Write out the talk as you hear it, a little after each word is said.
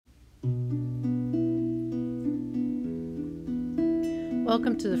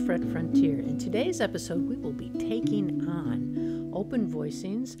Welcome to the Fret Frontier. In today's episode, we will be taking on open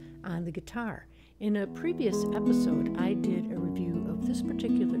voicings on the guitar. In a previous episode, I did a review of this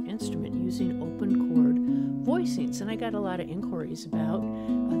particular instrument using open chord voicings, and I got a lot of inquiries about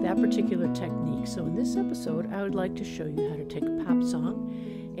that particular technique. So in this episode, I would like to show you how to take a pop song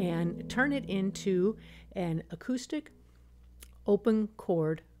and turn it into an acoustic open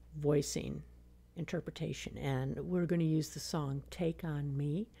chord voicing interpretation, and we're going to use the song Take On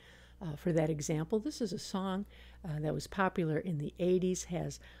Me for that example. This is a song that was popular in the 80s,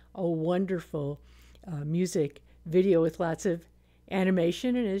 has a wonderful music video with lots of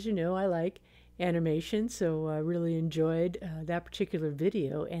animation, and as you know, I like animation, so I really enjoyed that particular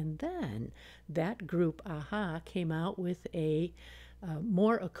video. And then that group, Aha, came out with a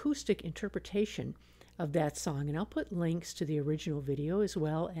more acoustic interpretation of that song, and I'll put links to the original video as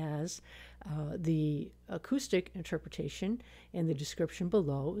well as the acoustic interpretation in the description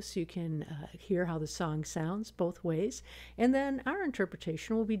below, so you can hear how the song sounds both ways. And then our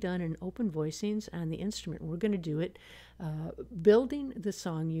interpretation will be done in open voicings on the instrument. We're going to do it building the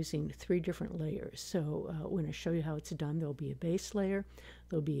song using 3 different layers. So when I show you how it's done, there'll be a bass layer,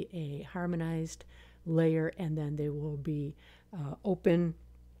 there'll be a harmonized layer, and then there will be open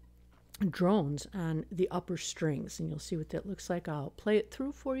drones on the upper strings, and you'll see what that looks like. I'll play it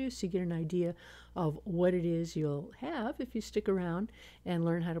through for you so you get an idea of what it is you'll have if you stick around and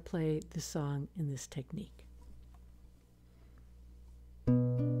learn how to play the song in this technique.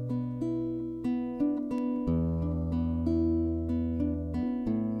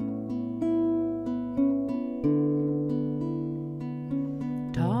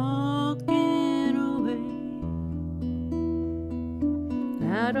 Talking away,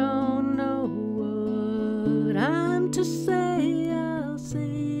 I don't know what I'm to say, I'll say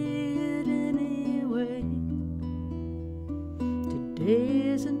it anyway.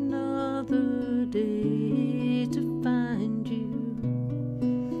 Today's another day to find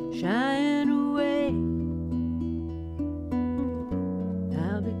you shying away.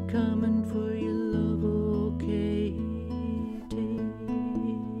 I'll be coming for your love, okay? Take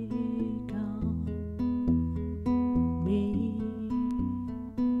on me.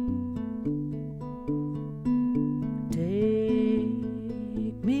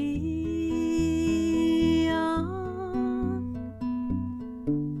 Take me on.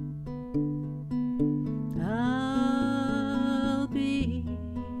 I'll be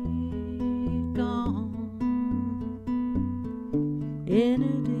gone in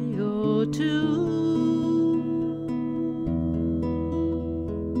a day or two.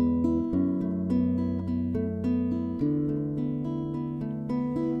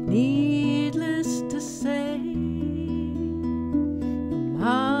 Needless to say,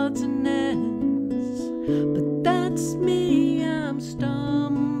 odds and ends, but that's me, I'm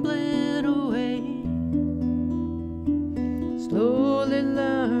stumbling away, slowly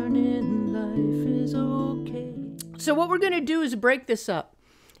learning life is okay. So what we're going to do is break this up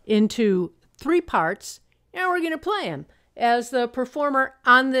into 3 parts, and we're going to play them as the performer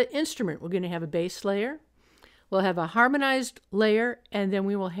on the instrument. We're going to have a bass layer, we'll have a harmonized layer, and then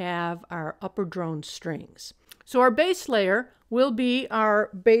we will have our upper drone strings. So our bass layer will be our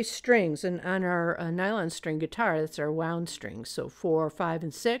bass strings, and on our nylon string guitar, that's our wound strings, so 4, 5,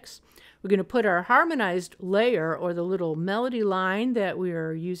 and 6. We're going to put our harmonized layer, or the little melody line that we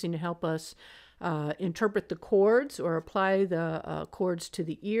are using to help us interpret the chords or apply the chords to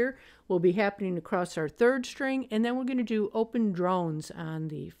the ear, will be happening across our 3rd string, and then we're going to do open drones on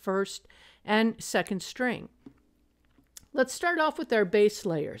the 1st and 2nd string. Let's start off with our bass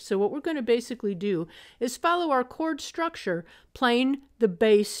layer. So what we're going to basically do is follow our chord structure, playing the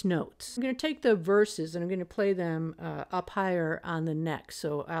bass notes. I'm going to take the verses and I'm going to play them up higher on the neck.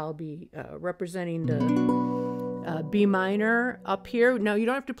 So I'll be representing the B minor up here. Now you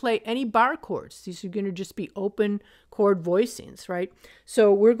don't have to play any bar chords. These are going to just be open chord voicings, right?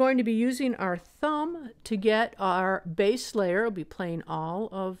 So we're going to be using our thumb to get our bass layer. I'll be playing all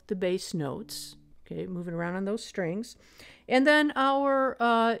of the bass notes. Okay, moving around on those strings. And then our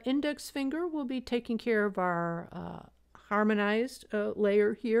index finger will be taking care of our harmonized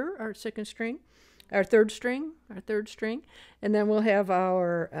layer here, our 2nd string, our 3rd string. And then we'll have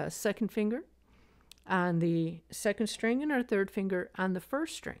our 2nd finger on the 2nd string and our 3rd finger on the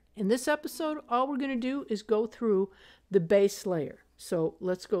 1st string. In this episode, all we're going to do is go through the bass layer. So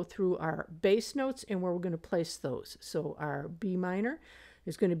let's go through our bass notes and where we're going to place those. So our B minor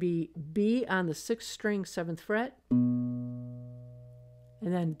is going to be B on the 6th string, 7th fret. And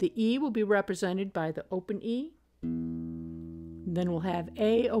then the E will be represented by the open E. And then we'll have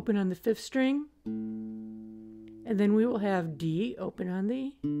A open on the 5th string. and then we will have D open on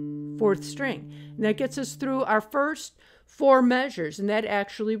the 4th string. And that gets us through our first 4 measures, and that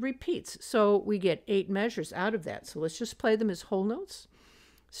actually repeats. So we get 8 measures out of that. So let's just play them as whole notes,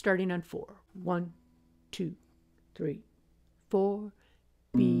 starting on 4. 1, 2, 3, 4,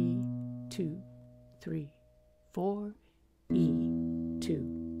 B, 2, 3, 4, E,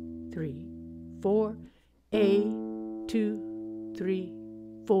 2, 3, 4, A, 2, 3,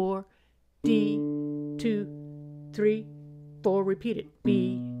 4, D, 2, 3, 4, repeat it.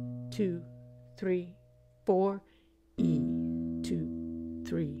 B, 2, 3, 4, E, 2,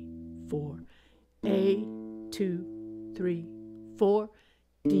 3, 4, A, 2, 3, 4,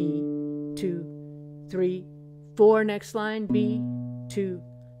 D, 2, 3, 4. Next line, B, 2,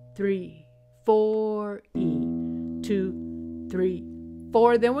 3, 4, E, 2, 3,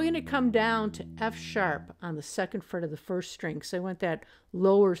 4. Then we're going to come down to F sharp on the 2nd fret of the 1st string. So I want that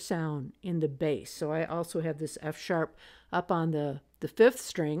lower sound in the bass. So I also have this F sharp up on the 5th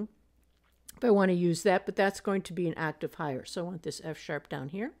string if I want to use that, but that's going to be an octave higher. So I want this F sharp down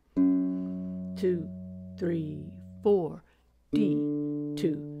here. 2, 3, 4, D,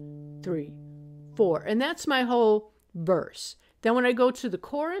 2, 3, 4. And that's my whole verse. Then when I go to the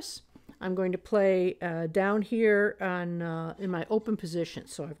chorus, I'm going to play down here on in my open position.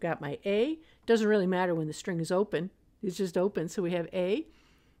 So I've got my A. Doesn't really matter when the string is open. It's just open. So we have A.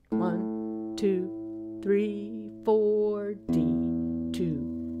 1, 2, 3, 4, D.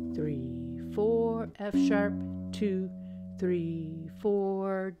 2, 3, 4. F sharp. 2, 3,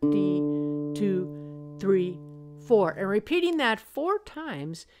 4. D. 2, 3, 4. And repeating that 4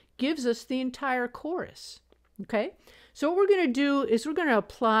 times gives us the entire chorus. Okay? So what we're going to do is we're going to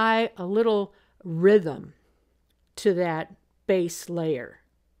apply a little rhythm to that bass layer,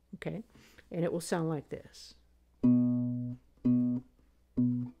 okay? And it will sound like this.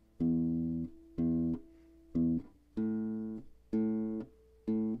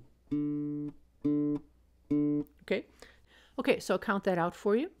 Okay? Okay, so I'll count that out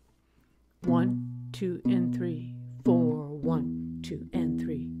for you. 1, 2, and 3, 4. 1, 2, and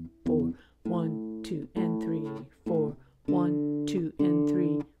 3, 4. 1, 2, and 3, 4. 1, 2, and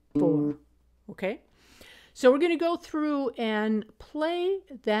 3, 4. Okay? So we're going to go through and play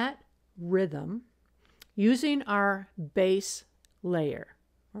that rhythm using our bass layer.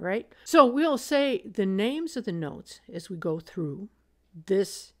 All right? So we'll say the names of the notes as we go through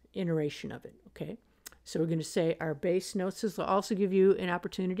this iteration of it. Okay? So we're going to say our bass notes. This will also give you an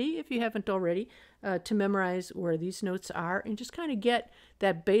opportunity, if you haven't already, to memorize where these notes are and just kind of get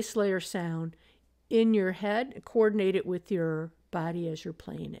that bass layer sound in your head, coordinate it with your body as you're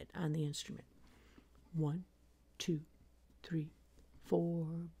playing it on the instrument. 1, 2, 3, 4,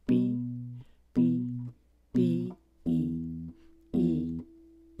 B, B, B, E, E,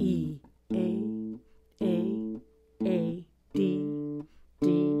 E, A, D, D,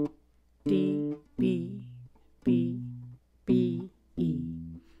 D, B, B, B, E,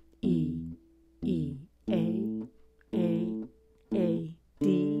 E, E, A,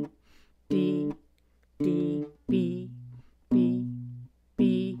 D, D, D, B, B,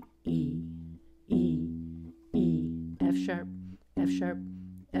 B, E, E, E, F sharp, F sharp,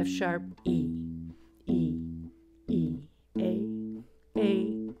 F sharp, E, E, E, A,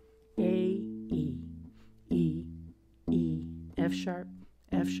 E, E, E, F sharp,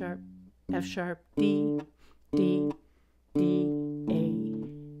 F sharp, F sharp, D, D, D, A,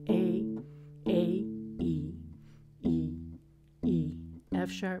 E, E,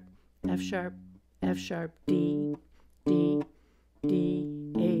 F sharp, F sharp, F sharp, D, D, D,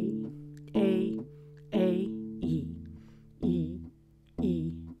 A,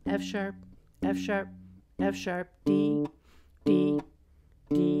 E, F sharp, F sharp, F sharp, D, D,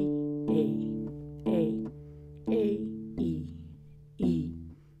 D, E,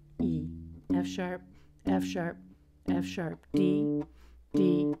 F sharp, F sharp, F sharp, D,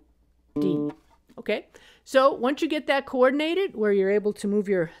 D, D. Okay, so once you get that coordinated, where you're able to move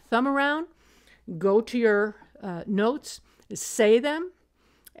your thumb around, go to your notes, say them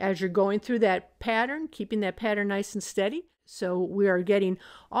as you're going through that pattern, keeping that pattern nice and steady. So we are getting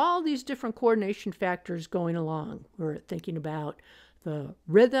all these different coordination factors going along. We're thinking about the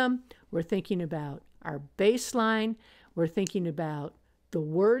rhythm, we're thinking about our bass line, we're thinking about the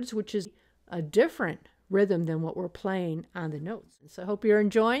words, which is a different rhythm than what we're playing on the notes. So I hope you're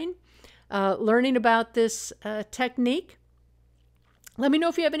enjoying learning about this technique. Let me know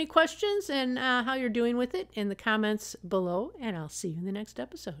if you have any questions and how you're doing with it in the comments below, and I'll see you in the next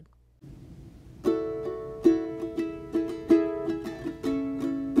episode.